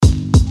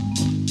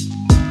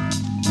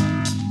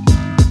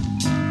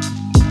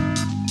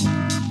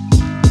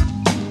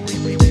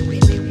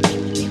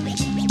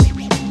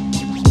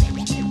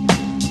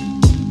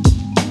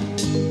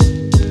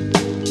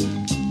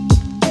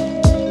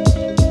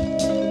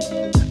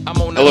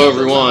Hello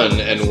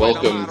everyone, and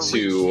welcome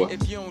to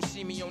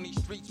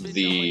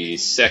the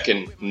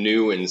second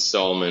new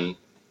installment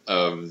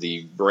of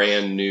the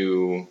brand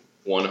new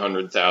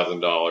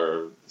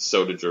 $100,000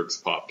 Soda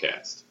Jerks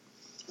Popcast.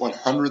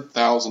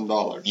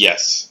 $100,000.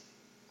 Yes.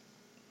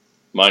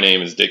 My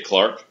name is Dick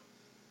Clark.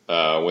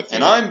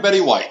 And I'm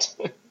Betty White.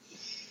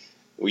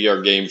 We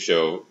are game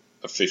show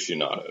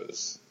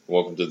aficionados.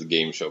 Welcome to the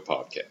Game Show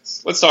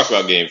Podcast. Let's talk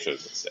about game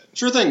shows instead.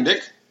 Sure thing,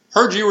 Dick.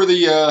 Heard you were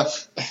the...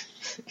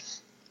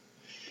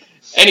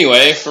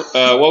 Anyway,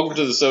 welcome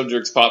to the Soda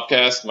Jerks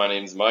Popcast. My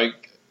name's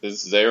Mike.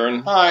 This is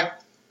Aaron. Hi.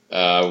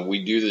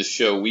 We do this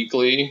show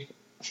weekly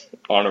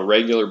on a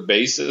regular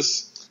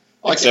basis.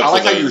 I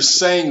like how you're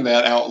saying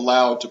that out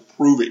loud to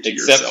prove it to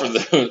yourself.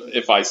 Except for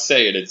if I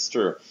say it, it's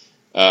true.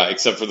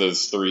 Except for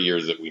those 3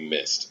 years that we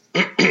missed.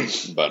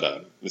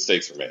 But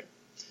mistakes were made.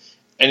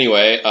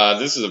 Anyway,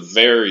 this is a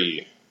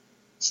very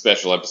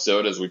special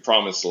episode, as we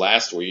promised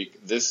last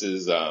week. This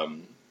is...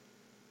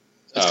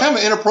 it's kind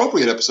of an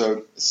inappropriate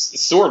episode.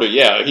 Sort of,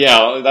 yeah.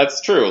 Yeah, that's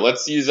true.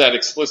 Let's use that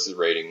explicit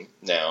rating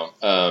now.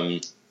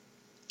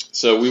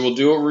 So we will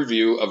do a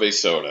review of a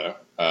soda,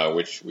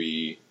 which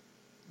we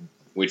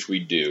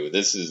do.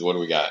 This is, what do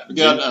we got? We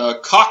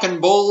got Cock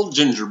and Bull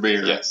ginger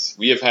beer. Yes.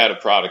 We have had a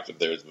product of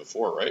theirs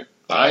before, right?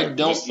 I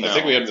don't know. I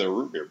think we had the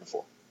root beer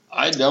before.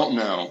 I don't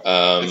know.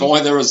 If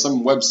only there was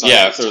some website.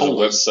 Yeah, if there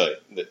was a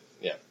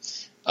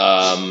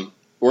website.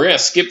 We're going to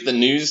skip the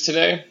news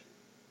today.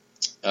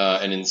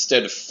 And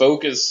instead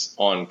focus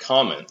on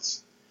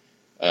comments,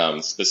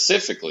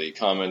 specifically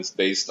comments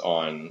based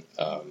on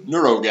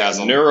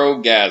Neurogasm.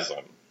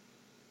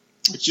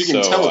 Which you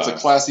can tell it's a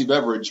classy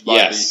beverage by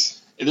yes.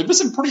 There've been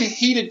some pretty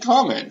heated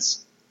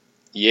comments.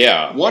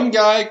 Yeah. One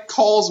guy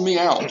calls me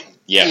out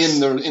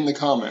yes. in the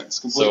comments.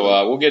 Completely.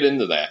 So we'll get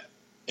into that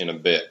in a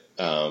bit.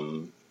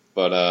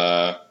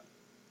 But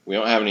we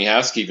don't have any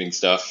housekeeping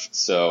stuff,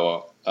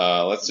 so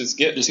let's just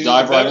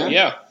dive right in?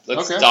 Yeah.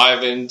 Let's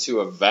dive into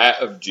a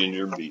vat of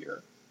ginger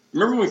beer.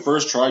 Remember when we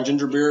first tried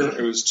ginger beer?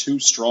 It was too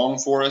strong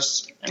for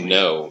us?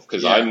 No,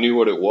 because I knew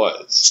what it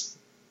was.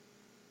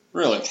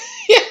 Really?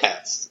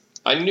 Yes.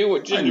 I knew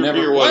what ginger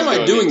beer was. Why am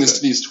I doing this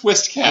to these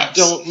twist caps?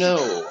 I don't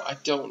know. I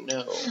don't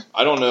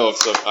know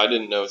if I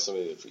didn't know if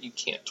somebody... You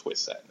can't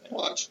twist that now.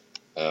 Watch.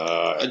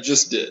 I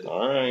just did.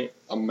 All right.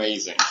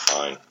 Amazing.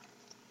 Fine.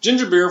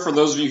 Ginger beer, for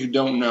those of you who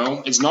don't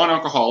know, is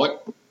non-alcoholic.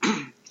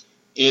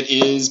 It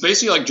is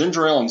basically like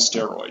ginger ale on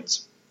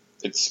steroids.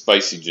 It's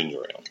spicy ginger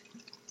ale.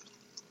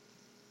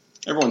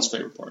 Everyone's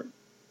favorite part.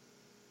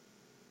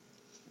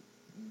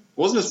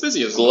 Wasn't as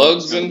fizzy as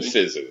Glugs and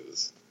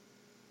fizzes.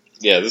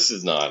 Yeah, this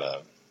is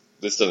not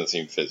this doesn't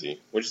seem fizzy,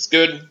 which is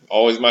good.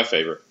 Always my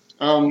favorite.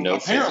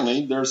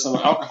 Apparently, there's some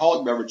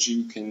alcoholic beverage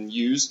you can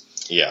use.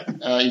 Yeah.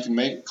 You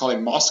can call it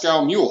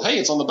Moscow Mule. Hey,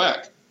 it's on the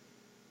back.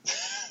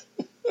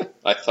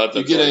 I thought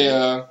that you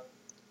get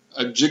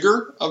a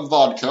jigger of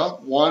vodka,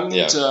 1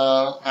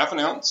 to half an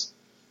ounce,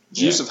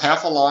 juice of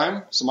half a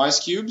lime, some ice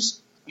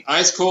cubes, an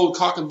ice cold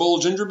Cock and Bull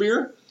ginger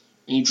beer,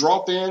 and you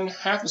drop in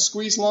half a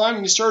squeezed lime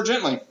and you stir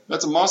gently.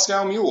 That's a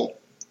Moscow Mule.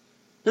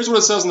 Here's what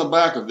it says on the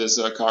back of this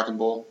Cock and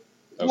Bull.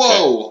 Okay.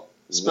 Whoa!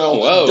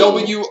 Spelled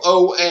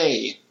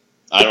W-O-A.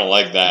 I don't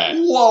like that.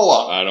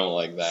 Whoa! I don't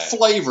like that.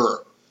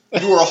 Flavor.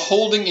 You are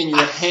holding in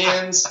your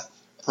hands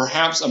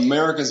perhaps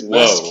America's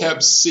best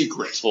kept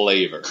secret.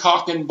 Flavor.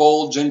 Cock and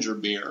Bull ginger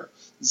beer.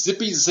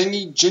 Zippy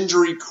zingy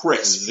gingery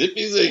crisp.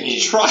 Zippy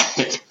zingy. Try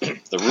it.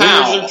 The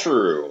rumors are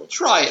true.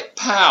 Try it.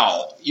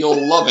 Pow.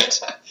 You'll love it.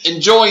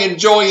 Enjoy,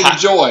 enjoy,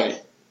 enjoy.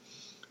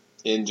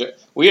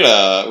 We had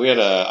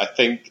a I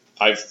think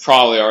I've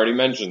probably already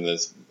mentioned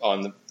this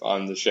on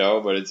the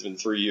show, but it's been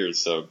 3 years,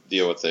 so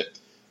deal with it.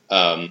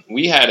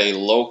 We had a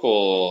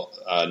local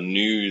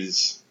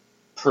news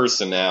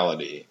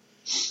personality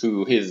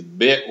who his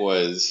bit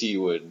was he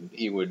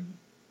would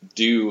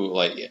do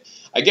like,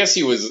 I guess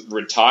he was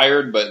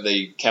retired, but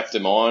they kept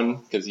him on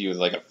because he was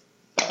like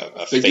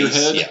a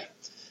figurehead. Yeah.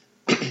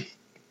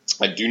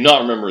 I do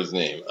not remember his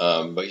name,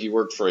 but he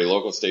worked for a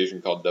local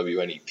station called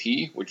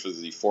WNEP, which was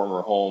the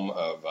former home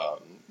of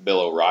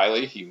Bill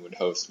O'Reilly. He would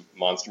host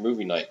Monster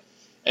Movie Night.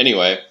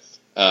 Anyway,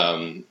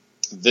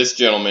 this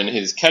gentleman,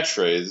 his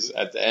catchphrase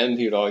at the end,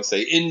 he would always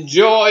say,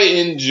 "Enjoy,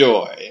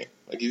 enjoy."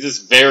 Like, he's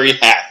just very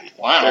happy.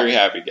 Wow. Very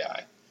happy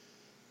guy.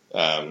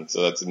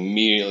 So that's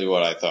immediately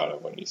what I thought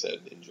of when you said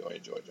enjoy,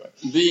 enjoy, enjoy.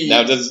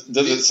 Now, does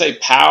it say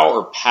POW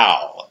or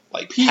POW?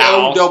 Like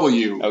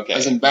P-O-W, okay.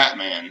 As in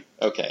Batman.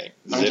 Okay.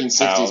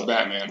 1960s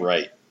Batman.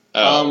 Right.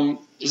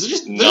 Is it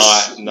just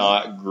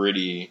not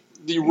gritty?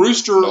 The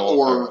rooster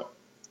or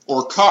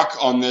cock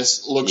on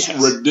this looks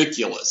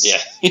ridiculous.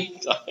 Yeah.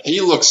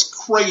 He looks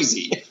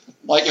crazy.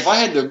 Like, if I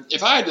had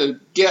to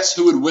guess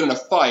who would win in a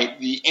fight,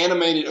 the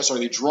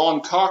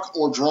drawn cock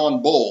or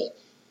drawn bull,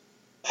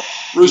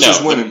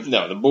 Rooster's winning.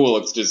 The bull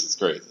looks just as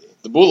crazy.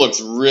 The bull looks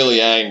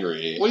really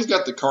angry. Well, he's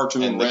got the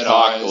cartoon and red the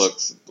cock eyes.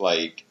 Looks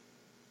like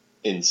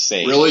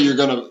insane. Really? You're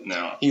gonna...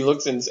 No. He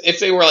looks insane.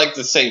 If they were like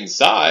the same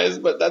size,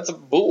 but that's a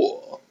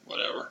bull.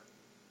 Whatever.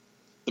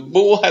 The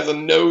bull has a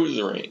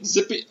nose ring.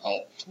 Zippy,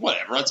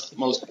 whatever, that's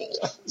most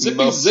bulls. Zippy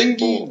Most Zingy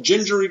bulls.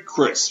 Gingery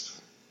Crisp.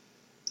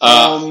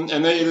 And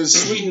then it is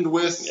sweetened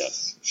with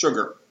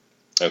sugar.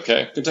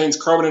 Okay. Contains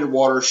carbonated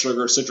water,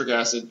 sugar, citric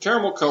acid,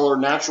 caramel color,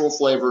 natural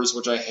flavors,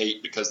 which I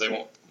hate because they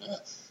won't,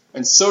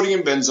 and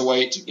sodium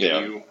benzoate to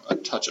give you a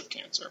touch of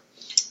cancer.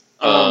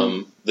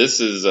 This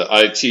is,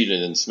 I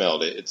cheated and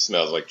smelled it. It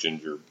smells like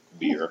ginger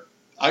beer.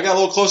 I got a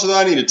little closer than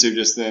I needed to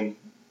just then.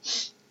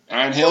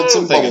 I inhaled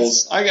some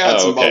bubbles. I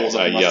got some bubbles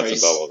up in my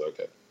face. Some bubbles,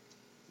 okay.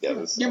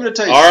 Yeah, Give it a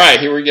taste. All right,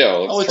 here we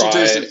go. I'll let you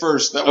taste it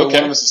first. That way one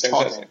of us is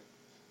talking.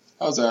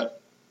 How's that?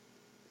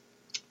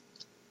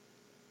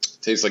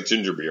 Tastes like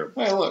ginger beer.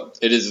 Hey, look.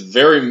 It is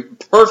very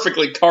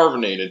perfectly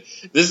carbonated.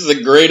 This is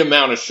a great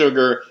amount of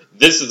sugar.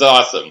 This is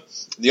awesome.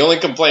 The only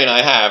complaint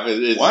I have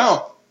is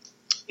wow.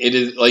 It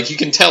is like you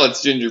can tell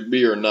it's ginger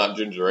beer and not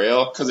ginger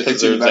ale because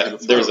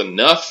there's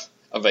enough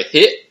of a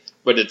hit,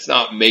 but it's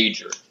not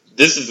major.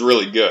 This is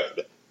really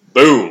good.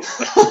 Boom.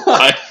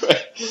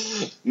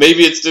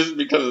 Maybe it's just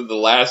because of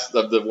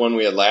the one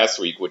we had last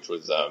week, which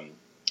was I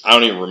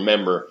don't even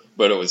remember,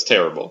 but it was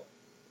terrible.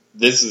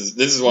 This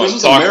is what I'm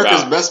talking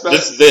America's about. Best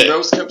This is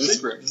it.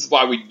 This is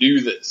why we do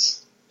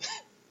this.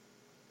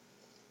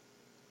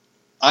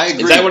 I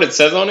agree. Is that what it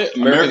says on it?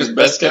 America's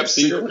Best Kept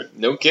Secret?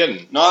 No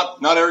kidding.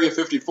 Not Area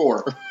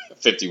 54.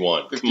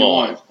 51. Come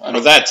on.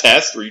 Was that a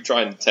test? Were you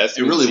trying to test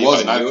it? It really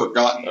wasn't. I've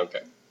forgotten.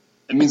 Okay.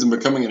 It means I'm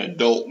becoming an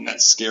adult, and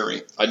that's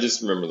scary. I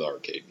just remember the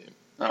arcade game.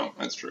 Oh,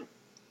 that's true.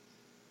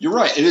 You're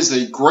right. It is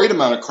a great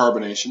amount of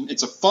carbonation.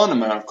 It's a fun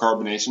amount of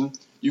carbonation.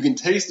 You can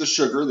taste the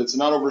sugar that's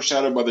not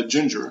overshadowed by the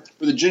ginger,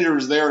 but the ginger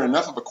is there in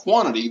enough of a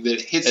quantity that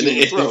it hits you in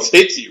the throat. It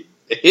hits you.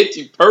 It hits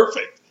you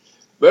perfect.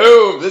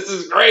 Boom. This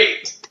is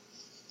great.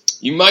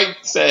 You might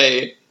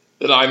say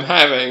that I'm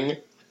having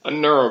a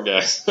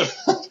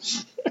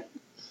neurogasm.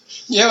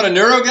 You having a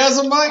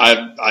neurogasm, Mike?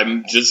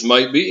 I just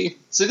might be.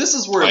 See, this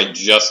is where I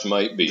just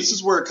might be. This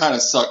is where it kind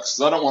of sucks,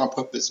 because I don't want to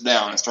put this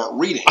down and start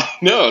reading.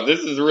 No, this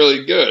is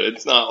really good.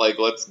 It's not like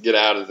let's get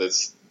out of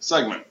this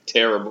segment.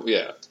 Terrible,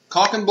 yeah.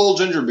 Cock and Bull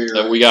ginger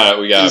beer. We got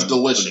is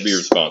delicious. Beer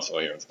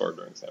sponsor here. It's Spark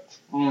Drinks.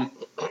 And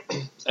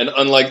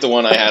unlike the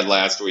one I had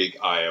last week,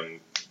 I am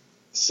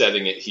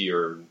setting it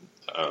here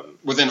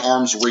within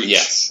arm's reach.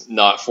 Yes,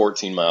 not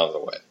 14 miles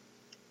away.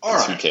 All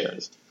right. Who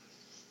cares?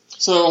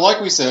 So,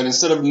 like we said,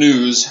 instead of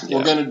news,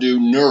 we're going to do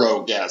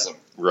neurogasm.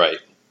 Right.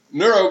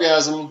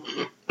 Neurogasm.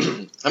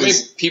 How many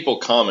people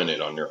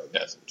commented on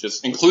neurogasm?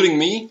 Just including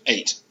me,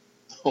 8.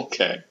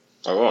 Okay.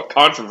 Oh, well,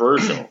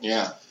 controversial.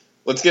 Yeah.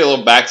 Let's get a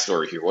little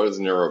backstory here. What is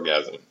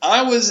neurogasm?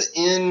 I was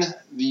in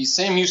the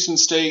Sam Houston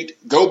State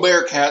Go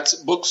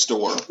Bearcats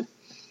bookstore. Is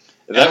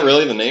that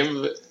really the name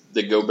of it?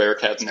 The Go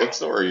Bearcats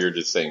bookstore, or you're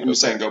just saying? I'm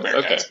saying Go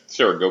Bearcats. Okay,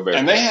 sure, Go Bearcats.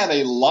 And they had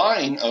a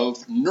line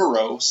of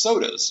neuro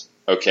sodas.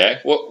 Okay,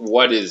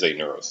 what is a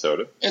neuro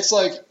soda? It's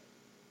like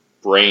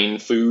brain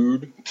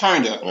food,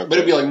 kinda, okay. But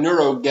it'd be like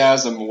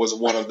neurogasm was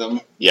one of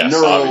them. Yes,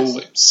 neuro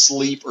obviously.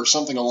 Sleep or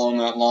something along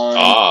that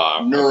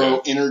line.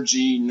 Neuro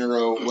energy,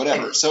 neuro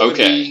whatever. So it'd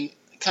be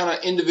kind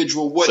of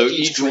individual what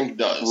each drink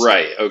does.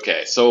 Right.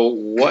 Okay. So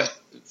what?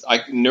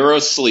 Neuro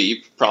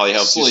sleep probably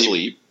helps you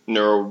sleep.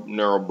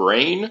 Neuro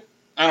brain.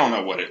 I don't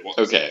know what it was.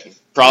 Okay.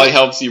 Probably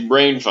helps your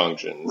brain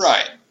functions.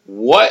 Right.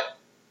 What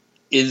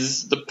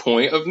is the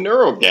point of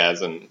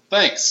neurogasm?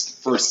 Thanks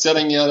for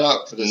setting it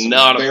up for this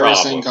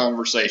embarrassing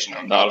conversation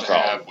I'm about to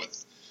have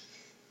with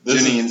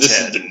Jenny and Ted. This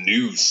is the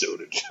new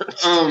soda jerk.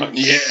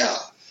 Yeah.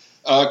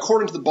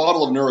 According to the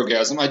bottle of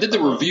Neurogasm, I did the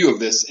review of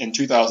this in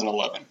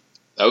 2011.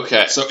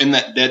 Okay. So in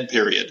that dead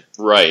period.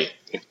 Right.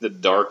 In the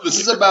dark This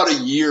is about a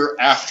year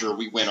after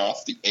we went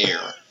off the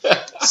air.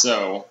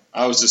 So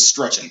I was just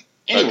stretching.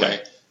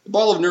 Anyway, the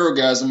bottle of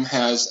Neurogasm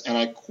has, and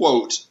I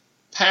quote,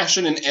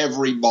 passion in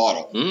every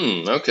bottle.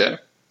 Okay.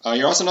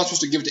 You're also not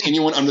supposed to give it to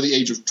anyone under the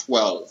age of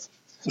 12.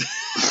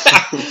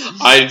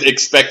 I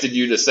expected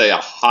you to say a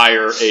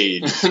higher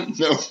age.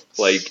 No.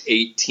 Like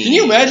 18. Can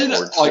you imagine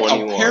or like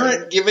a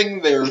parent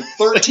giving their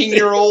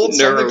 13-year-old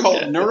something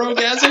called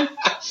Neurogasm?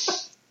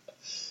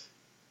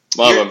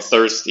 Mom, I'm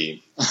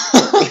thirsty.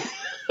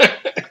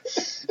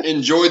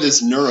 Enjoy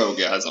this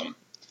Neurogasm.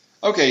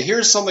 Okay,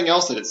 here's something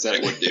else that it said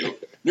it would do.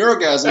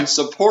 Neurogasm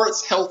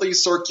supports healthy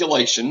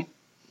circulation.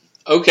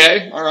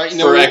 Okay. All right.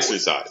 For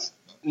exercise.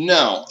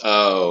 No.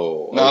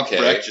 Oh, okay. Not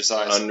for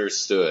exercise.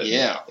 Understood.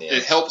 Yeah.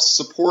 It helps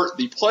support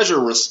the pleasure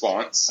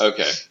response.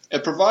 Okay.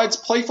 It provides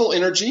playful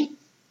energy.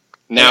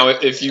 Now,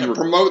 if you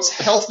promotes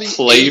healthy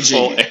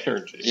playful aging.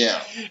 energy.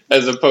 Yeah.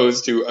 As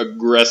opposed to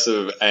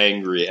aggressive,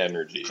 angry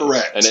energy.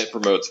 Correct. And it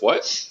promotes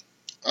what?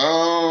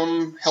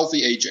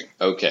 Healthy aging.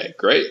 Okay,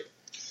 great.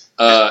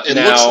 It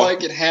looks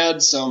like it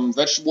had some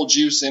vegetable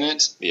juice in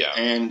it. Yeah.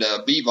 And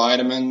B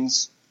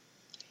vitamins.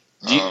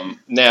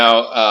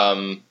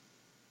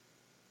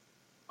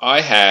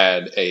 I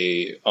had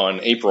on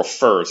April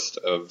 1st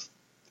of,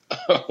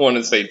 I want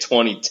to say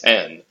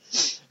 2010,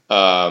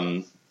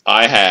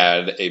 I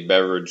had a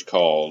beverage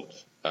called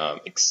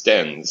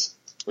Extends,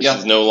 which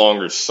is no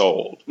longer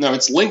sold. No,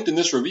 it's linked in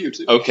this review,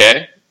 too.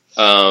 Okay.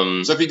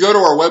 So if you go to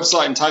our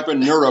website and type in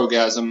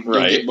Neurogasm, you'll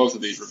Right. get both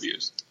of these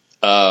reviews.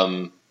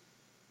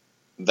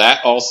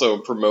 That also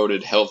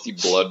promoted healthy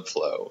blood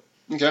flow.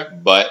 Okay.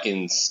 But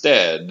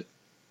instead,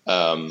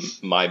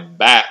 my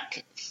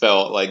back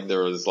felt like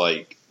there was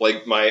like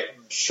my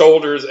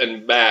shoulders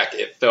and back,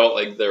 it felt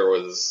like there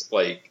was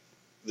like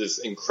this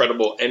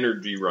incredible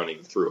energy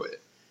running through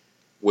it,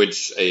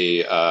 which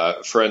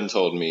a friend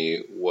told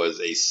me was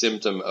a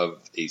symptom of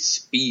a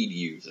speed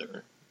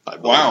user. I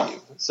believe. Wow.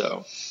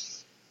 So,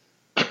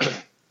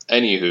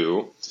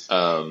 anywho,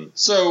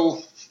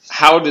 So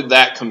how did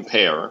that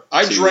compare?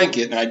 I drank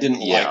it and I didn't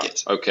like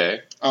it.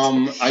 Okay.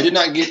 I did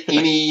not get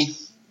any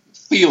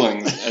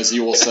feeling, as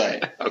you will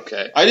say.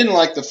 Okay. I didn't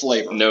like the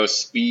flavor. No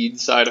speed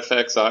side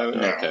effects either?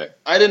 No. Okay.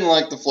 I didn't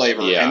like the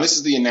flavor, Yeah. and this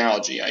is the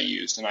analogy I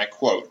used, and I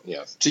quote,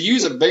 Yes. to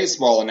use a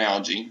baseball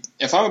analogy,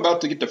 if I'm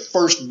about to get to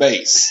first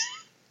base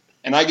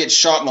and I get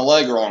shot in the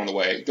leg along the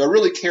way, do I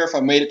really care if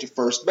I made it to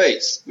first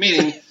base?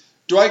 Meaning,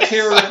 do I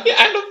care?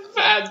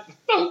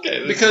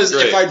 Okay. Because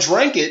if I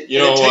drank it and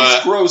it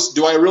tastes gross,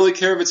 do I really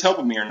care if it's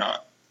helping me or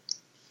not?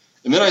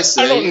 And then I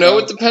say, I don't know.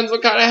 It depends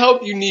what kind of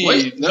help you need.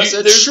 Wait, no, I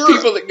said, there's sure.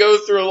 people that go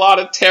through a lot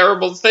of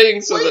terrible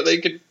things so Wait. that they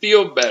can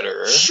feel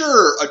better.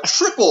 Sure, a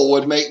triple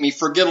would make me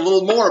forget a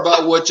little more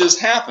about what just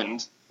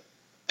happened,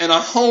 and a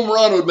home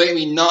run would make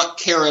me not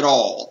care at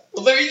all.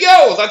 Well, there you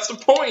go. That's the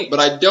point. But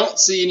I don't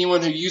see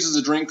anyone who uses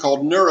a drink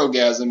called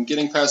Neurogasm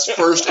getting past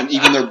first and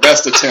even their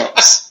best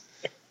attempts.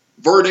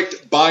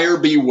 Verdict, buyer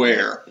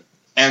beware.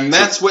 And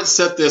that's what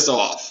set this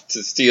off.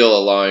 To steal a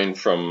line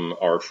from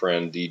our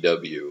friend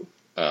DW,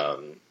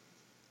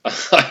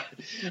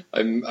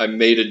 I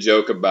made a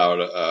joke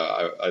about,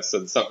 I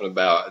said something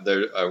about,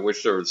 I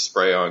wish there was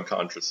spray-on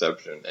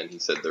contraception, and he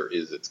said there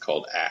is. It's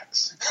called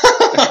Axe.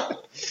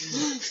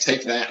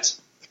 Take that.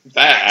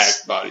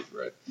 Axe body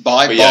spray.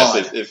 Bye But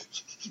bye. yes,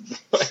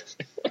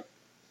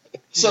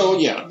 So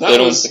yeah, they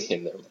don't see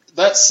in there.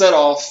 that set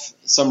off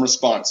some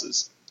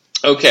responses.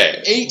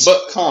 Okay. 8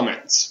 but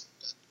comments.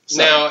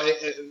 now,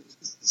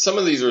 some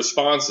of these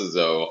responses,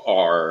 though,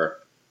 are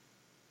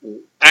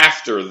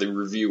after the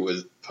review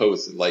was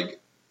posted, like,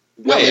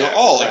 No, way they're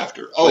all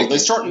after. Oh, Like, they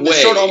start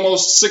way.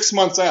 almost 6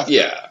 months after.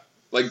 Yeah.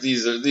 Like,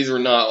 these were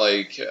not,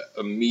 like,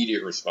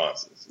 immediate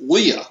responses.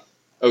 Leah.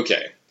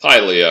 Okay. Hi,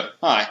 Leah.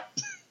 Hi.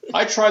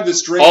 I tried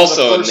this drink Also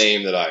for the first... a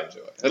name that I enjoy.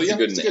 That's Leah? a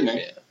good It's a name. good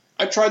name. Yeah.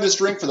 I tried this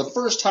drink for the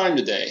first time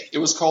today. It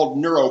was called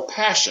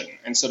Neuropassion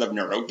instead of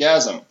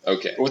Neurogasm,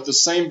 Okay. but with the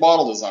same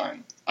bottle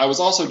design. I was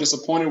also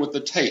disappointed with the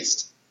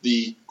taste.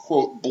 The,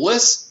 quote,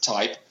 bliss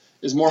type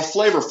is more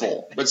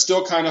flavorful, but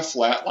still kind of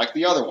flat like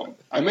the other one.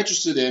 I'm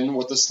interested in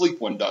what the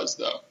sleep one does,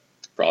 though.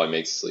 Probably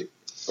makes you sleep.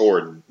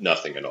 Or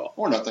nothing at all.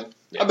 Or nothing.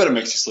 Yeah. I bet it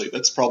makes you sleep.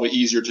 That's probably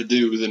easier to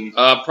do than...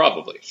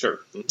 Probably. Sure.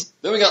 Mhm.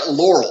 Then we got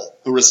Laurel,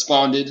 who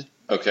responded,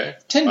 Okay.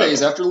 10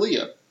 days after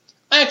Leah.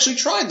 I actually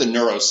tried the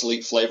Neuro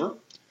Sleep flavor.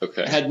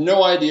 Okay. I had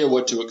no idea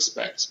what to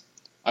expect.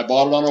 I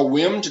bought it on a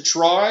whim to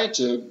try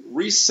to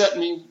reset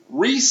me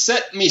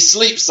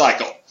sleep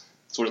cycle.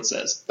 That's what it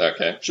says.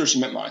 Okay. Sure she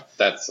meant mine.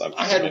 I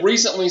I had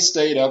recently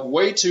stayed up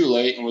way too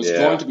late and was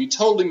going to be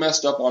totally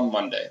messed up on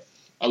Monday.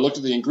 I looked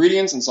at the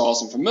ingredients and saw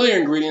some familiar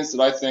ingredients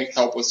that I think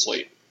help with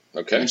sleep.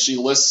 Okay. And she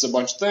lists a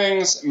bunch of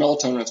things.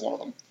 Melatonin is one of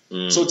them.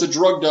 Mm. So it's a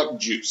drugged up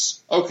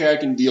juice. Okay, I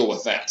can deal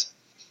with that.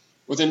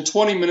 Within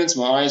 20 minutes,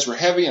 my eyes were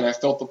heavy and I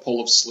felt the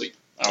pull of sleep.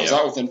 I was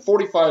out within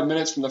 45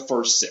 minutes from the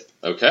first sip.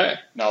 Okay.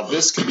 Now,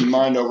 this could be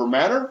mind over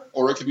matter,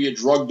 or it could be a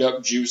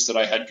drugged-up juice that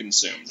I had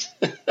consumed.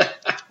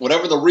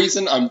 Whatever the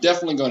reason, I'm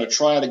definitely going to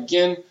try it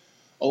again,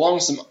 along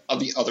with some of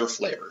the other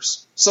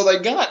flavors. So they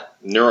got...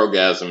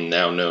 Neurogasm,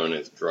 now known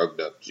as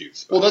drugged-up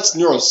juice. Well, that's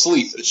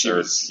Neurosleep that she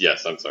was...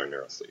 Yes, I'm sorry,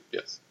 Neurosleep,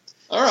 yes.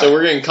 All right. So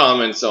we're getting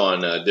comments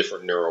on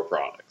different neuro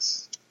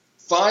products.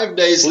 5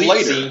 days Sleep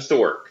later... seems to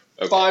work.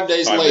 Okay. 5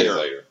 days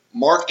later.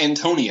 Mark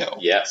Antonio.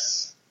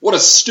 Yes. What a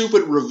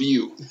stupid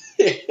review.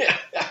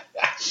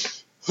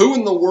 Who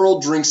in the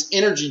world drinks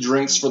energy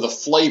drinks for the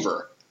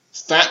flavor?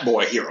 Fat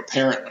boy here,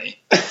 apparently.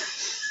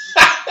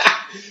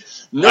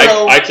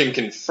 I can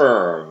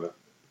confirm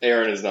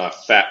Aaron is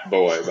not fat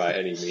boy by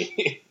any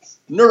means.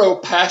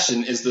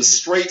 Neuropassion is the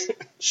straight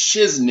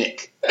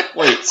shiznick.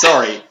 Wait,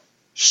 sorry.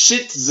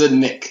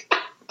 Shitzanik.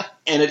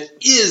 And it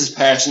is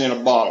passion in a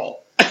bottle.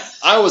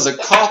 I was a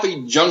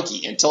coffee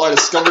junkie until I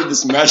discovered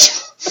this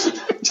magical...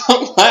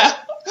 Don't laugh.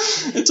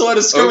 Until I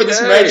discovered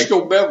this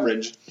magical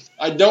beverage.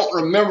 I don't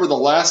remember the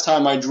last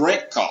time I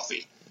drank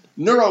coffee.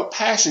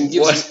 Neuropassion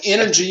gives me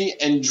energy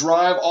and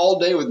drive all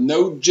day with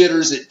no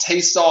jitters. It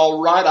tastes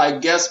all right, I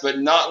guess, but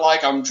not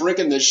like I'm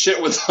drinking this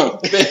shit with a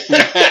Big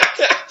Mac.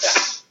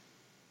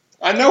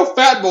 I know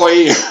Fat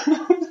Boy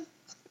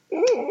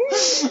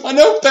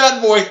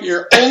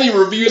here. Only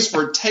reviews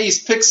for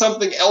taste. Pick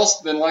something else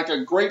than like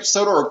a grape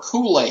soda or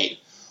Kool-Aid.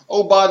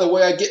 Oh, by the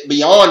way, I get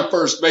beyond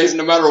first base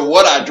no matter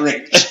what I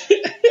drink.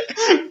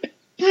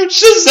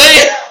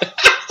 Shazam!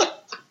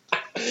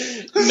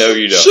 No,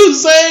 you don't.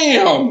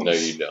 Shazam! No,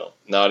 you don't.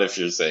 Not if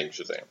you're saying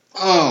Shazam.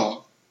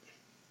 Oh.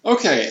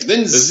 Okay,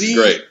 then This is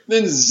great.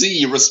 Then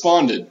Z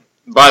responded.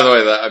 By the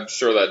way, I'm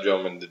sure that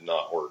gentleman did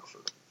not work for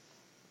that.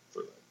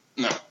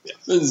 No. Yes.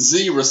 Then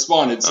Z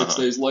responded 6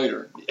 days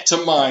later to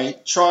my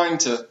trying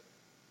to...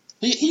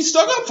 He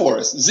stuck up for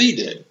us. Z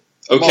did.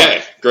 Okay,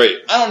 Mark,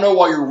 great. I don't know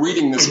why you're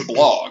reading this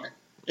blog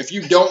if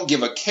you don't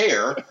give a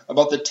care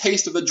about the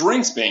taste of the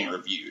drinks being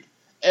reviewed.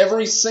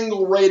 Every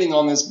single rating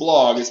on this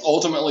blog is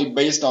ultimately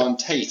based on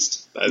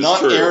taste,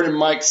 not true. Aaron and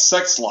Mike's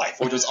sex life,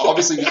 which is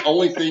obviously the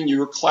only thing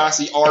your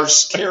classy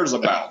arse cares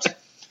about.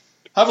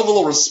 Have a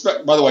little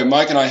respect. By the way,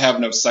 Mike and I have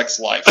no sex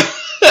life.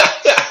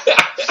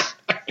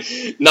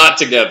 Not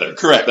together.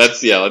 Correct.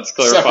 Let's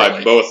clarify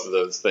Separately. both of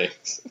those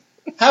things.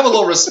 Have a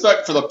little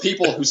respect for the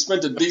people who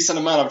spent a decent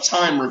amount of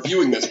time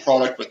reviewing this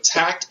product with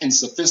tact and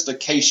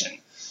sophistication,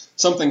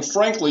 something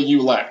frankly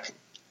you lack.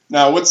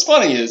 Now, what's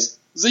funny is,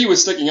 Z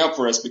was sticking up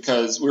for us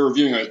because we were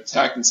reviewing it with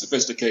tact and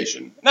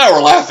sophistication. Now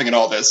we're laughing at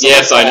all this. So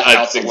yes,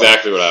 that's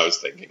exactly what I was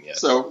thinking,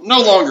 yes. So,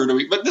 no longer do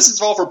we, but this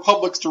is all for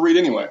publics to read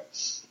anyway.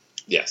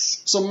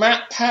 Yes. So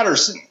Matt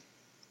Patterson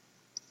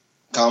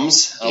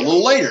comes a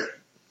little later.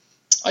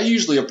 I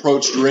usually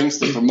approach drinks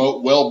that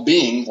promote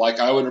well-being like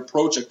I would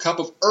approach a cup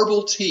of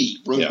herbal tea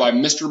brewed by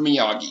Mr.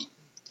 Miyagi.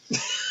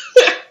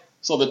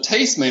 So the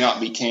taste may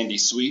not be candy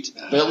sweet,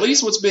 but at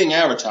least what's being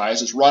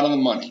advertised is right on the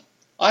money.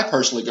 I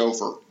personally go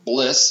for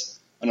Bliss,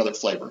 another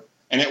flavor,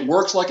 and it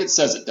works like it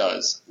says it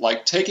does,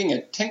 like taking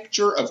a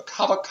tincture of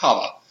kava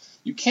kava.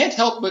 You can't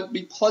help but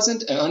be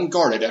pleasant and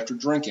unguarded after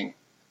drinking.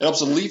 It helps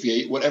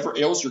alleviate whatever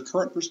ails your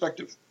current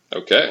perspective.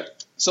 Okay.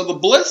 So the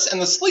Bliss and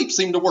the Sleep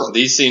seem to work.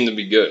 These seem to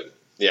be good.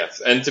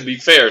 Yes, and to be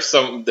fair,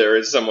 there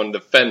is someone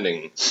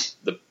defending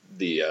the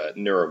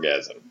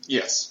neurogasm.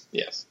 Yes.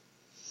 Yes.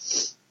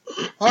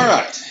 All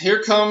right,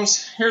 here's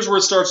where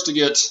it starts to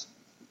get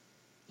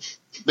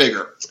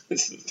bigger.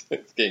 It's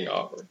getting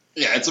awkward.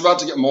 Yeah, it's about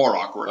to get more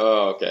awkward.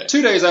 Oh, okay.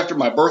 2 days after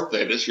my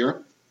birthday this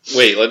year.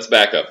 Wait, let's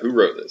back up. Who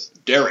wrote this?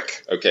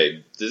 Derek.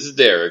 Okay, this is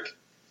Derek.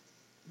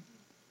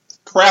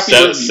 Crappy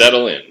review.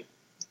 Settle in.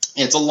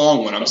 It's a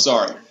long one, I'm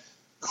sorry.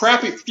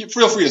 Crappy,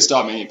 feel free to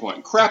stop me at any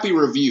point. Crappy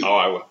review. Oh,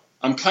 I will.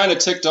 I'm kind of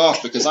ticked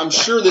off because I'm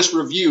sure this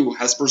review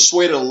has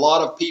persuaded a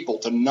lot of people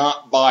to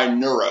not buy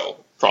Neuro.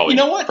 Probably. You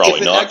know what? Probably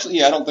not.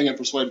 Actually, I don't think it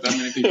persuaded that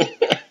many people.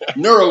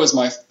 Neuro is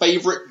my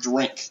favorite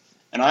drink,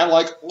 and I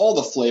like all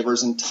the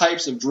flavors and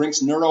types of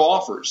drinks Neuro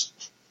offers.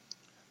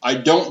 I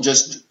don't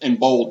just, in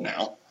bold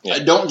now, I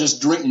don't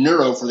just drink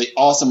Neuro for the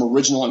awesome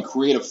original and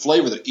creative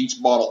flavor that each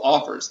bottle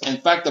offers. In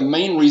fact, the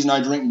main reason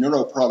I drink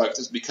Neuro products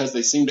is because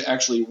they seem to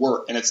actually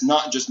work, and it's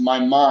not just my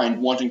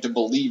mind wanting to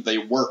believe they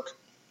work.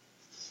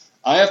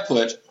 I have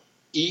put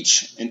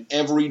each and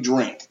every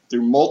drink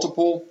through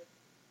multiple,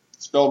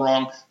 spelled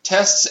wrong,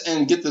 tests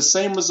and get the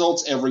same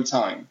results every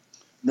time.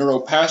 Neuro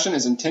Passion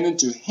is intended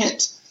to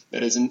hint, I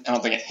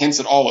don't think it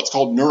hints at all, it's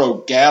called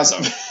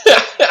Neurogasm.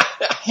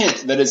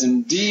 Hint that is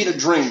indeed a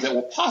drink that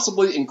will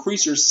possibly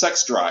increase your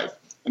sex drive,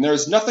 and there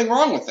is nothing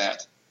wrong with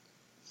that.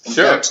 In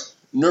fact,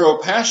 Neuro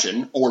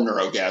Passion, or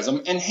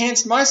Neurogasm,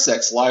 enhanced my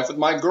sex life with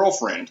my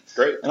girlfriend.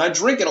 Great. And I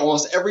drink it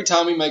almost every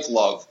time we make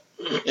love.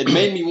 It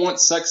made me want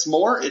sex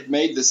more. It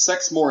made the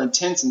sex more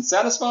intense and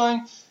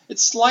satisfying. It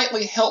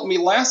slightly helped me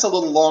last a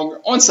little longer.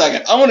 1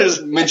 second. I want to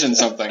just mention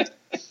something.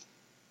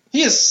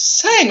 He is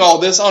saying all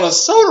this on a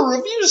soda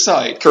review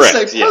site. Correct.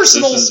 It's a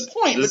personal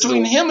point this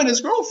between him and his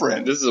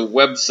girlfriend. This is a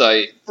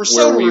website for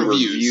soda where we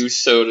reviews. review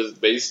sodas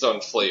based on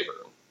flavor.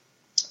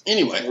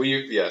 Anyway.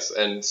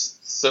 And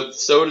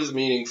sodas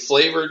meaning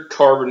flavored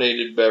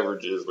carbonated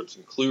beverages, which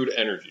include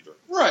energy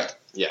drinks. Right.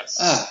 Yes.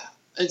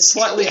 It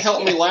slightly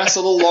helped me last a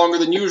little longer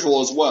than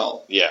usual as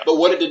well. Yeah. But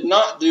what it did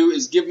not do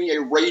is give me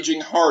a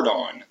raging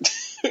hard-on.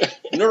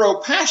 Neuro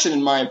Passion,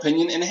 in my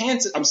opinion,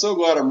 enhances... I'm so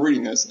glad I'm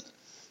reading this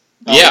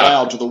out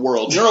loud to the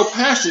world. Neuro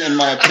Passion, in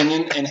my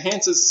opinion,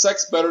 enhances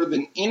sex better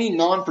than any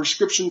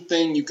non-prescription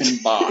thing you can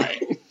buy.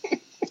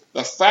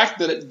 The fact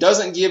that it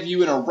doesn't give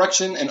you an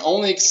erection and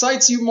only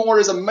excites you more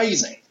is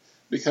amazing,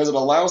 because it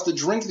allows the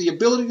drink the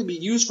ability to be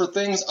used for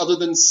things other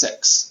than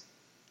sex.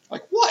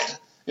 Like what?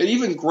 It's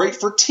even great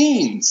for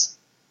teens.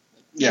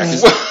 Yeah.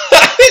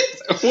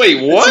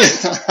 Wait,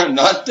 what? I'm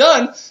not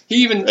done.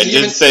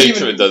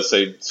 It does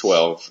say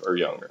 12 or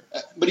younger.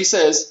 But he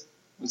says,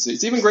 let's see,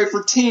 it's even great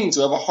for teens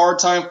who have a hard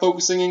time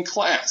focusing in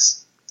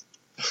class.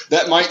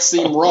 That might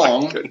seem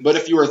wrong, but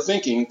if you are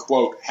thinking,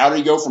 quote, how do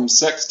you go from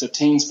sex to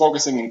teens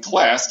focusing in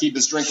class, keep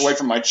this drink away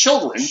from my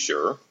children,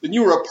 sure, then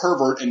you are a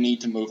pervert and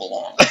need to move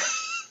along.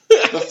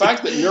 The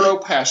fact that Neuro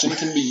Passion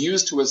can be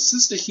used to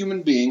assist a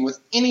human being with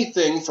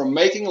anything from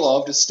making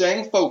love to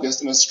staying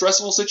focused in a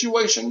stressful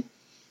situation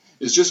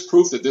is just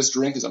proof that this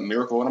drink is a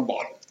miracle in a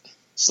bottle,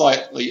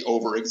 slightly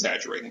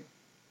over-exaggerating.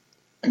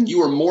 And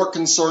you are more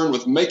concerned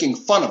with making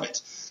fun of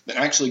it than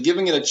actually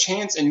giving it a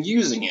chance and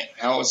using it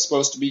how it's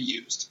supposed to be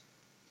used.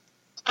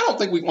 I don't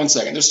think one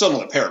second, there's still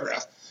another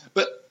paragraph,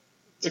 but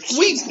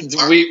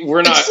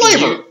we're not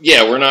flavor.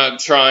 We're not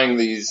trying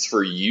these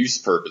for use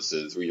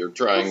purposes. We are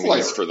trying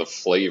these for the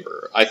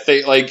flavor. I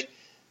think,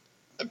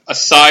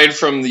 aside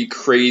from the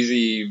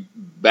crazy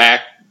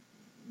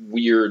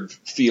weird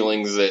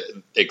feelings that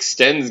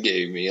Extends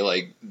gave me.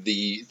 Like,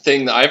 the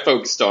thing that I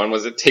focused on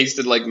was it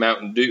tasted like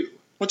Mountain Dew.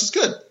 Which is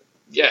good.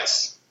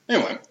 Yes.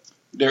 Anyway,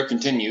 Derek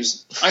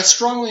continues, I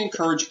strongly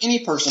encourage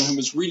any person who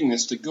is reading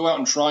this to go out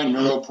and try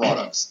Neuro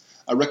products.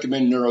 I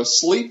recommend Neuro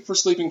Sleep for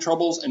sleeping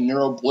troubles and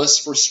Neuro Bliss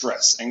for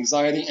stress,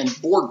 anxiety,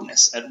 and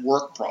boredness at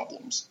work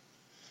problems.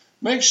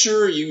 Make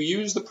sure you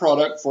use the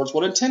product for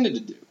what it's intended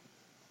to do,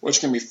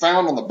 which can be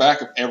found on the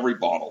back of every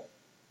bottle.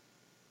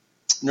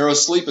 Neuro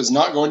Sleep is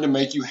not going to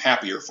make you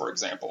happier, for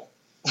example.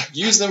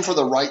 Use them for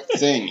the right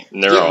thing.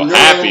 Neuro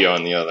Happy,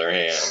 on the other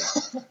hand.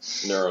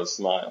 Neuro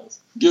Smiles.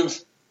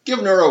 Give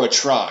Neuro a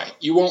try.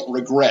 You won't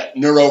regret.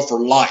 Neuro for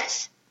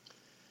life.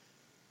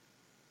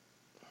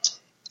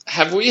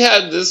 Have we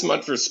had this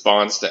much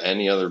response to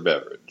any other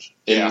beverage?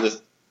 I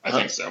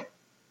think so.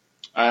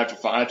 I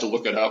have to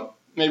look it up.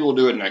 Maybe we'll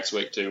do it next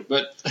week, too.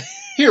 But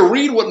here,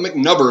 read what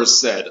McNubbers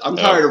said. I'm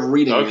tired of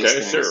reading these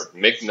things. Okay, sure.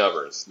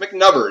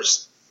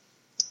 McNubbers.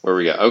 Where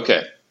we go?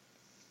 Okay.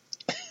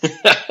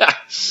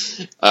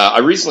 I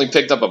recently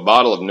picked up a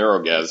bottle of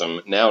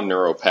Neurogasm, now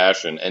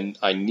Neuropassion, and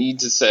I need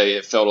to say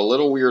it felt a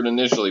little weird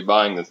initially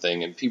buying the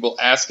thing and people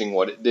asking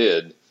what it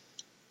did.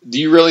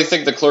 Do you really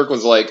think the clerk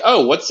was like,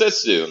 oh, what's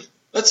this do?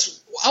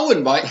 I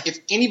wouldn't buy it. If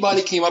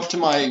anybody came up to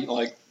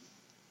my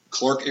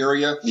clerk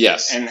area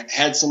yes. and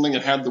had something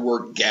that had the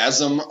word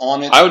gasm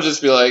on it, I would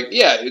just be like,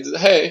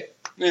 hey.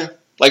 Yeah.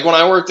 Like when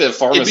I worked at a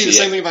pharmacy. It'd be the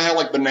same thing if I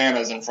had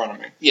bananas in front of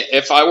me. Yeah,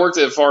 if I worked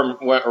at a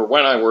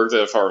when I worked at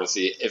a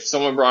pharmacy, if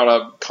someone brought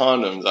up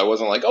condoms, I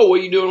wasn't like, oh,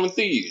 what are you doing with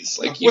these?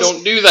 Like, you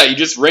don't do that. You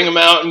just wring them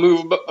out and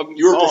move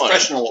You were on.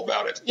 professional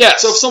about it.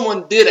 Yes. So if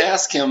someone did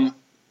ask him,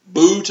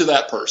 boo to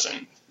that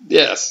person.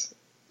 Yes.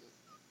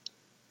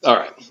 All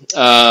right.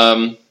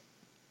 I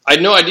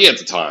had no idea at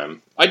the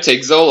time. I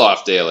take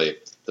Zoloft daily.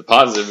 The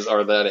positives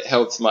are that it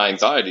helps my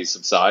anxiety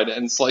subside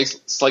and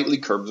slightly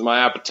curbs my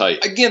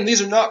appetite. Again,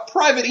 these are not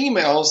private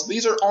emails.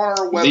 These are on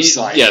our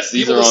website.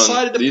 These are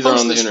decided to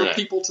post on the this internet for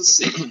people to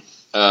see.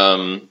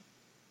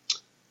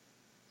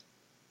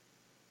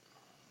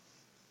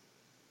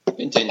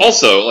 Continue.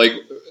 Also,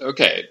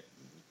 okay.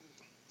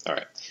 All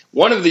right.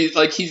 One of these,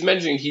 he's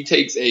mentioning he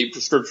takes a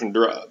prescription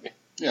drug.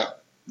 Yeah.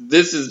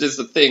 This is just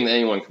a thing that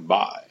anyone can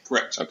buy.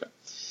 Correct. Okay.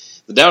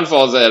 The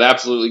downfall is that it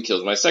absolutely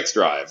kills my sex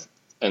drive.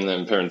 And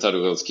then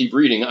parentheticals, keep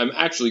reading, I'm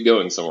actually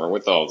going somewhere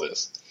with all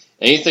this.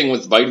 Anything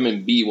with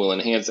vitamin B will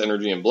enhance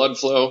energy and blood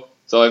flow,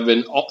 so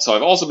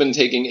I've also been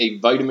taking a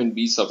vitamin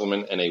B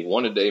supplement and a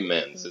one-a-day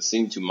mens that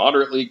seem to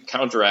moderately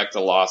counteract the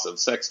loss of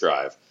sex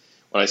drive.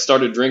 When I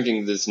started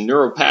drinking this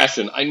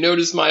Neuropassion, I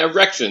noticed my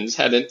erections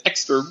had an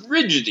extra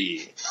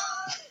rigidity.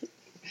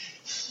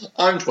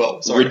 I'm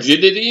 12, sorry.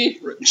 Rigidity?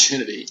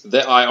 Rigidity.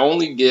 That I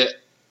only get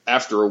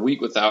after a week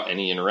without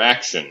any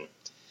interaction.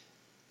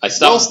 That's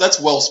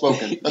well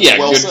spoken. That's yeah,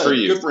 well good said. for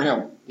you. Good for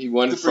him. He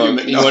went from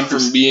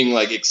being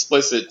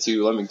explicit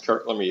to let me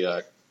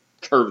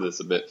curve this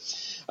a bit.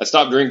 I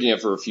stopped drinking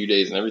it for a few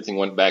days and everything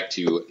went back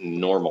to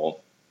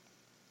normal.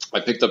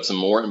 I picked up some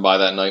more and by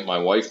that night my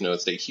wife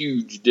noticed a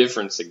huge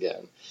difference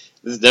again.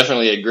 This is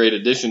definitely a great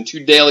addition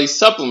to daily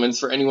supplements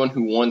for anyone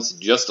who wants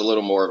just a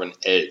little more of an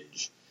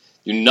edge.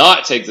 Do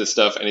not take this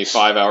stuff and a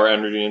 5-hour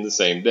energy in the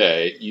same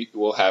day. You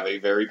will have a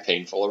very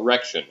painful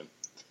erection.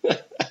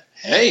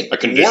 Hey, a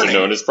condition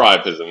known as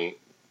priapism.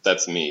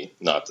 That's me,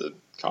 not to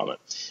comment.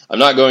 I'm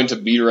not going to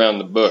beat around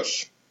the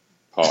bush.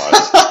 Pause.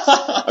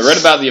 I read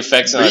about the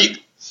effects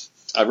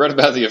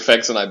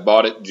and I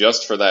bought it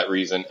just for that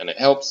reason, and it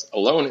helps.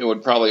 Alone, it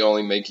would probably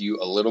only make you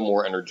a little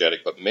more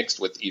energetic, but mixed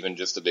with even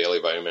just a daily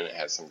vitamin, it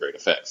has some great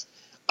effects.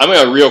 I'm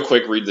going to real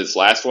quick read this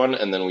last one,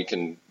 and then we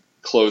can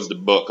close the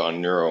book on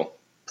neuro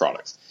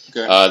products.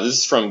 Okay. This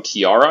is from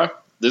Kiara.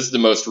 This is the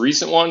most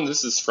recent one.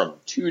 This is from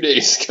 2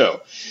 days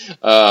ago.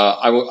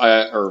 A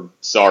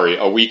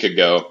week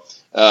ago.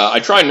 I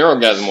tried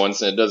Neurogasm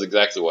once, and it does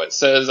exactly what it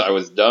says. I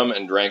was dumb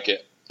and drank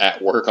it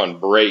at work on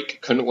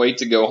break. Couldn't wait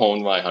to go home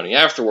to my honey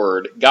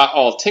afterward. Got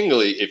all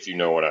tingly, if you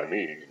know what I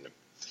mean.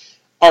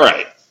 All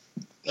right.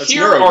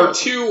 Here are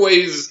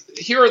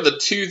the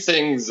two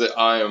things that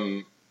I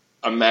am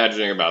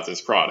imagining about this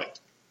product.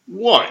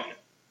 One,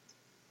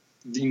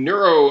 the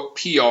Neuro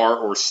PR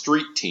or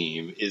street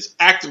team is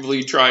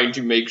actively trying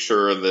to make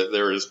sure that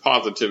there is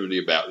positivity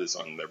about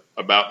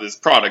this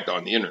product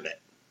on the internet.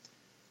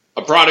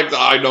 A product that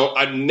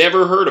I've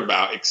never heard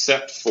about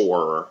except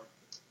for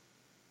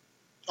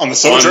on the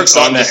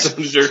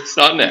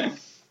SoulJerks.net.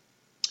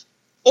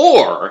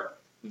 Or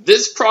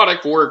this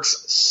product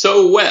works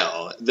so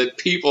well that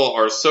people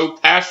are so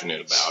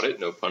passionate about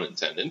it, no pun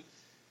intended,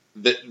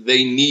 that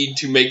they need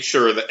to make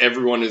sure that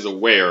everyone is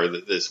aware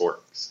that this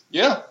works.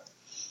 Yeah.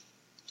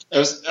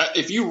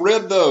 If you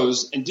read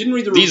those and didn't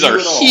read the review these are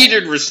at all,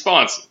 heated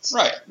responses.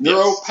 Right.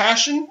 Neuro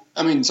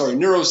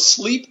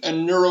Sleep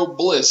and Neuro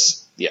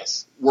Bliss.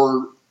 Yes.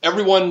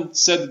 Everyone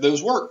said that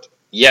those worked.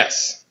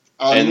 Yes.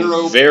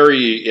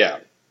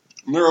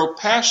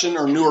 Neuropassion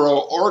or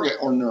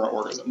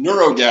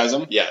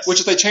Neurogasm. Yes. Which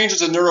if they change it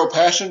to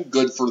Neuropassion,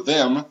 good for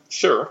them.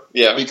 Sure.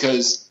 Yeah.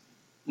 Because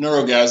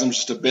Neurogasm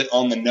just a bit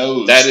on the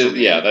nose. That is,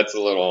 that's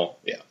a little,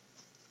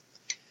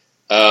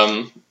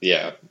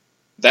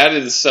 That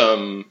is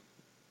some,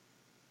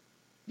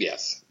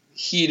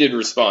 heated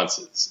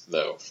responses,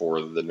 though,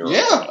 for the neuro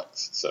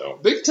products. So,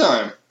 big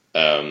time.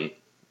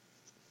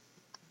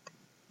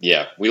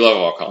 We love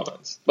all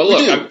comments. But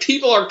look,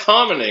 people are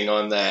commenting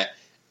on that.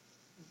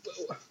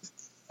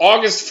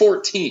 August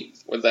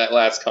 14th was that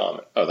last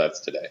comment. Oh,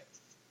 that's today.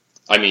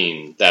 I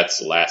mean,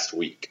 that's last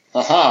week.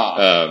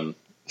 People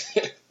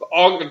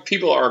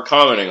are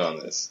commenting on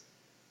this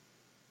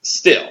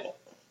still.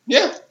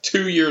 Yeah.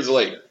 2 years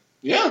later.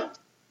 Yeah.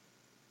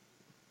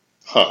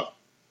 Huh.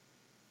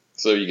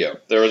 So there you go.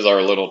 There was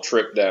our little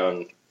trip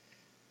down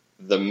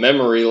the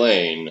memory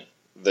lane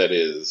that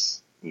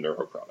is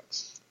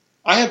neuroproducts.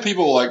 I had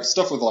people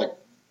stuff with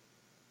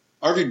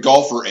I reviewed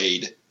Golfer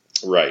Aid.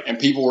 Right. And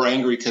people were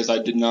angry because I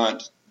did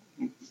not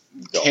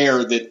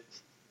care that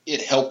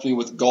it helped me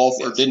with golf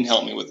or didn't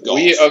help me with golf.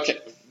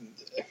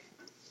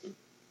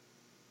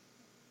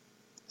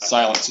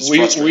 Silence is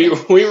frustrating.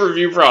 We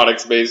review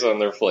products based on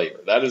their flavor.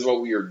 That is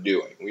what we are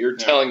doing. We are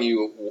telling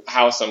you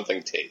how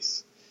something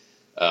tastes.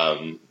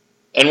 And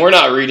we're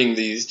not reading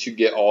these to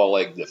get all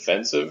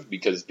defensive,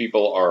 because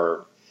people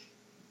are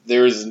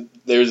there's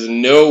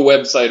no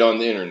website on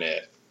the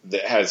internet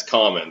that has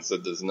comments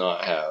that does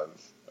not have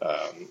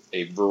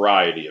a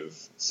variety of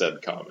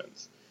said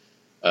comments.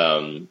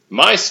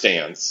 My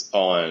stance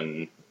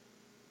on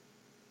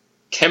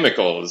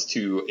chemicals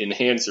to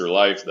enhance your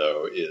life,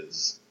 though,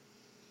 is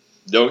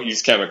don't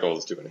use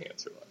chemicals to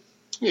enhance your life.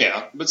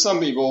 Yeah, but some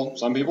people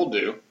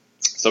do.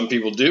 Some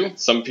people do.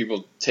 Some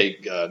people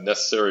take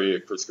necessary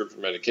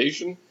prescription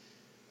medication.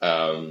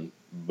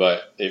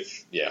 But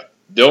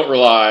don't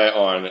rely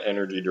on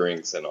energy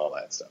drinks and all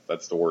that stuff.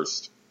 That's the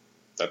worst.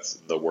 That's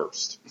the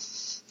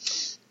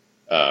worst.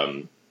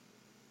 Anywho,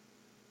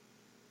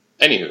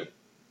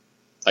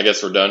 I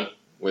guess we're done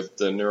with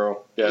the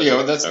neurogasm.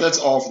 Yeah, that's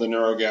all for the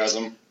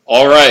neurogasm.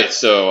 All right,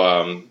 so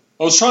I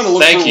was trying to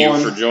look. Thank you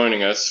for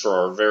joining us for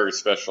our very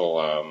special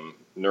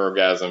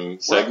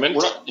neurogasm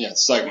segment.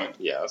 Segment.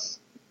 Yes,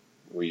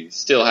 we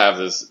still have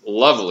this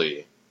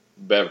lovely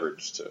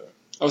beverage to.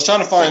 I was trying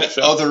to find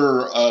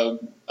other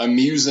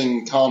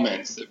amusing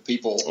comments that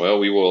people. Well,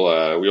 we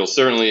will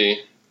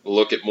certainly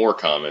look at more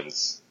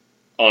comments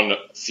on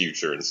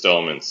future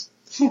installments.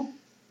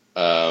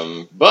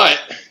 But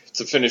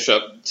to finish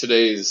up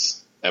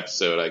today's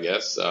episode, I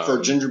guess for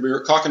ginger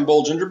beer, cock and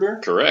bull ginger beer.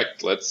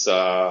 Correct. Let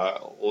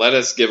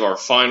us give our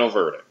final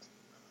verdict.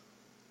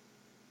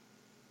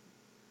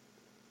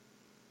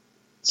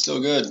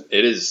 Still good.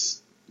 It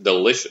is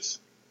delicious.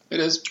 It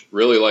is.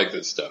 Really like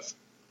this stuff.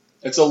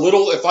 It's a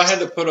little. If I had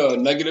to put a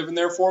negative in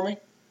there for me,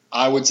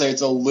 I would say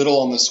it's a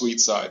little on the sweet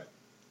side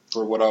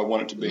for what I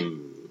want it to be.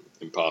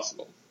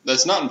 Impossible.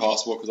 That's not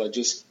impossible because I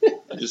just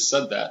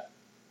said that.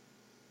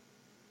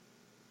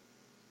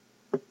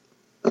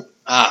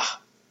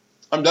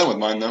 I'm done with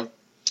mine though.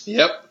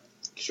 Yep,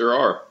 sure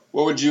are.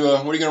 What would you?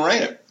 What are you going to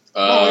rate it?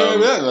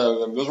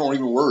 Those weren't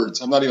even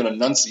words. I'm not even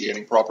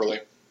enunciating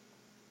properly.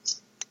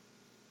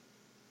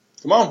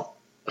 Come on,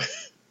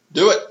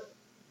 do it.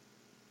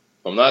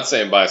 I'm not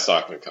saying buy a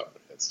Stockman Company.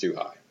 It's too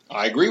high.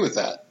 I agree with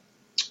that.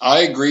 I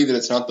agree that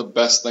it's not the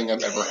best thing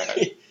I've ever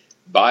had.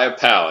 Buy a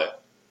pallet.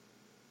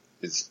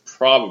 It's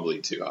probably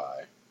too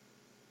high.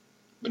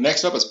 But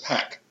next up is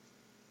Pack.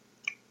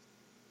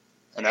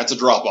 And that's a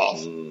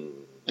drop-off.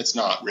 It's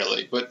not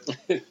really, but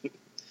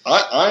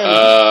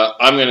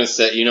I'm going to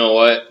say, you know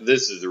what?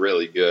 This is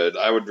really good.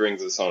 I would drink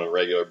this on a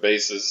regular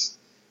basis.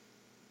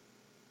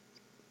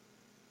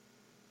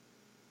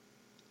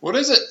 What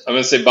is it? I'm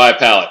going to say buy a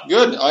pallet.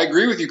 Good. I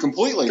agree with you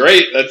completely.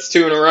 Great. That's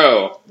 2 in a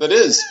row. That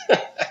is.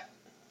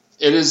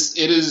 It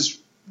is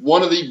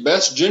one of the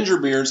best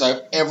ginger beers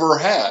I've ever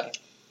had.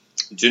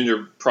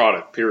 Ginger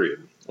product,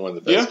 period. One of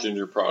the best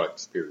ginger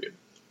products, period.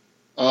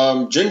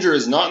 Ginger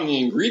is not in the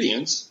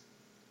ingredients.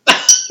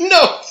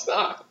 No, it's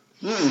not.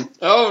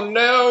 Oh,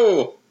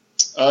 no.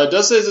 It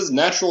does say it's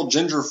natural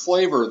ginger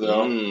flavor,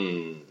 though.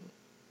 Man,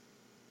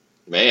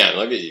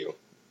 look at you.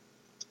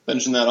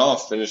 Finishing that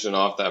off. Finishing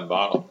off that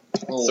bottle.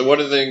 Oh. So what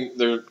do they...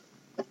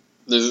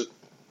 There's...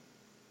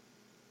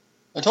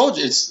 I told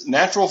you, it's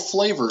natural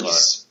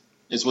flavors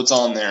is what's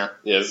on there.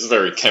 Yeah, this is a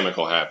very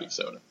chemical-happy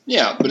soda.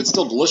 Yeah, but it's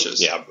still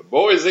delicious. Yeah, but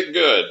boy, is it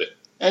good.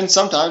 And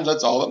sometimes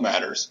that's all that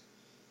matters.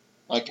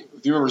 Like,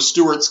 if you remember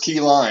Stewart's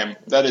Key Lime,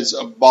 that is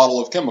a bottle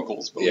of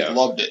chemicals, but we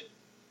loved it.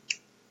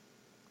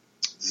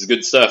 This is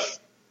good stuff.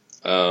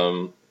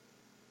 Like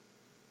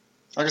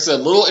I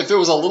said, if it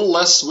was a little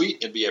less sweet,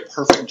 it'd be a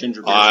perfect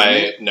ginger beer for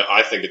me. No,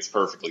 I think it's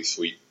perfectly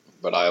sweet,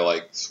 but I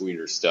like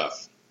sweeter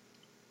stuff.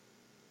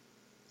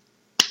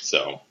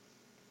 So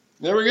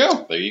there we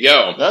go. There you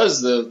go. That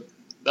was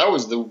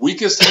the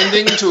weakest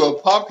ending to a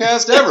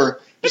podcast ever.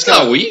 It's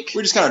not weak.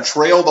 We just kind of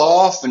trailed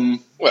off and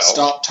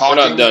stopped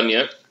talking. We're not done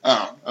yet.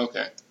 Oh,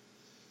 okay.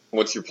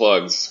 What's your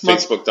plugs?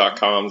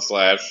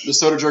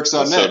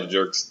 Facebook.com/TheSodaJerks.net.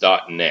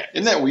 TheSodaJerks.net.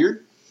 Isn't that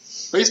weird?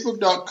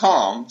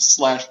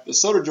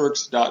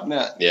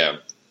 Facebook.com/TheSodaJerks.net. Yeah.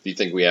 Do you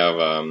think we have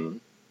our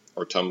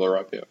Tumblr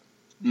up yet?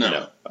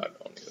 No. I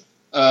don't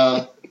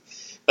either.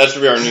 That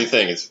should be our new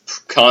thing. It's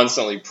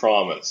constantly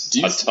promise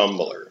a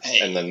Tumblr,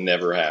 and then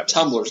never happen.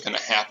 Tumblr's going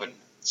to happen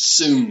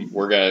soon.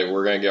 We're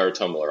gonna get our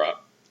Tumblr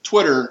up.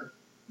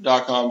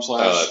 Twitter.com/. Oh,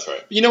 that's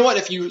right. You know what?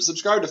 If you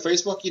subscribe to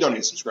Facebook, you don't need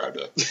to subscribe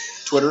to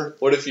Twitter.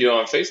 What if you're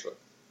on Facebook?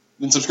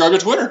 Then subscribe to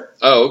Twitter.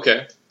 Oh,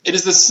 okay. It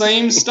is the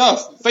same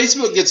stuff.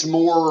 Facebook gets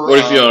more... What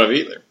if you don't have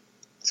either?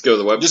 Just go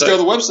to the website. Just go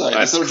to the website.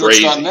 That's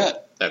crazy.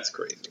 Net. That's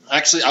crazy.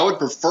 Actually, I would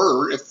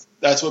prefer if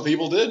that's what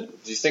people did.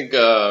 Do you think?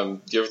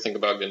 Do you ever think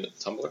about getting a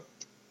Tumblr?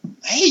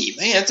 Hey,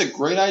 man, that's a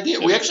great idea.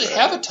 We actually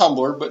have a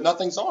Tumblr, but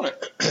nothing's on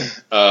it.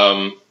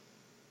 I'm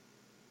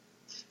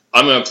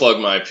going to plug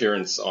my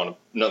appearance on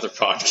another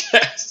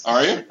podcast.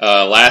 Are you?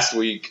 Last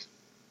week.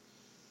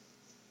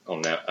 Oh,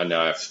 now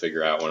I have to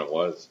figure out when it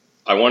was.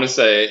 I want to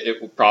say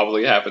it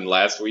probably happened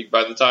last week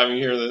by the time you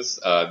hear this.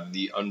 An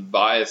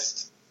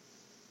unbiased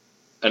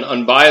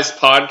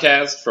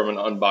podcast from an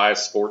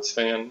unbiased sports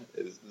fan.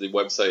 The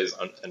website is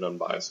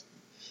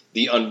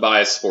The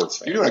Unbiased Sports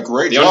Fan. You're doing a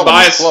great the job.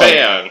 Unbiased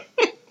Fan.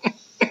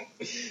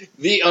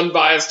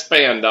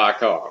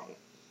 TheUnbiasedFan.com.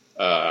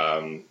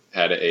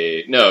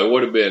 It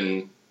would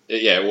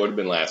have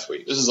been last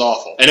week. This is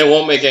awful. And it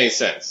won't make any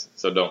sense,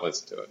 so don't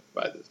listen to it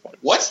by this point.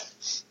 What?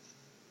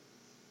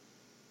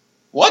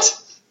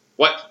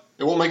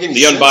 It won't make any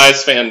sense.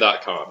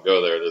 TheUnbiasedFan.com.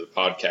 Go there. There's a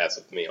podcast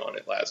with me on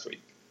it last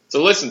week.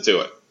 So listen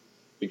to it,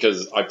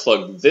 because I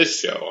plugged this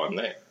show on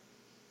there.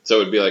 So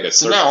it would be like a...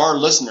 So now our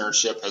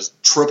listenership has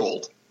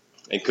tripled.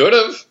 It could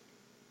have.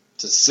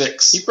 To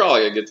 6. He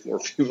probably gets more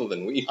people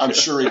than we do. I'm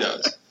sure he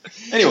does.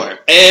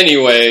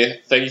 Anyway,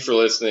 thank you for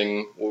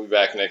listening. We'll be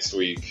back next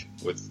week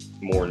with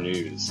more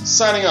news.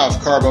 Signing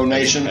off, Carbo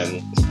Nation.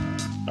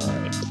 All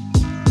right.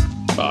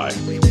 Bye.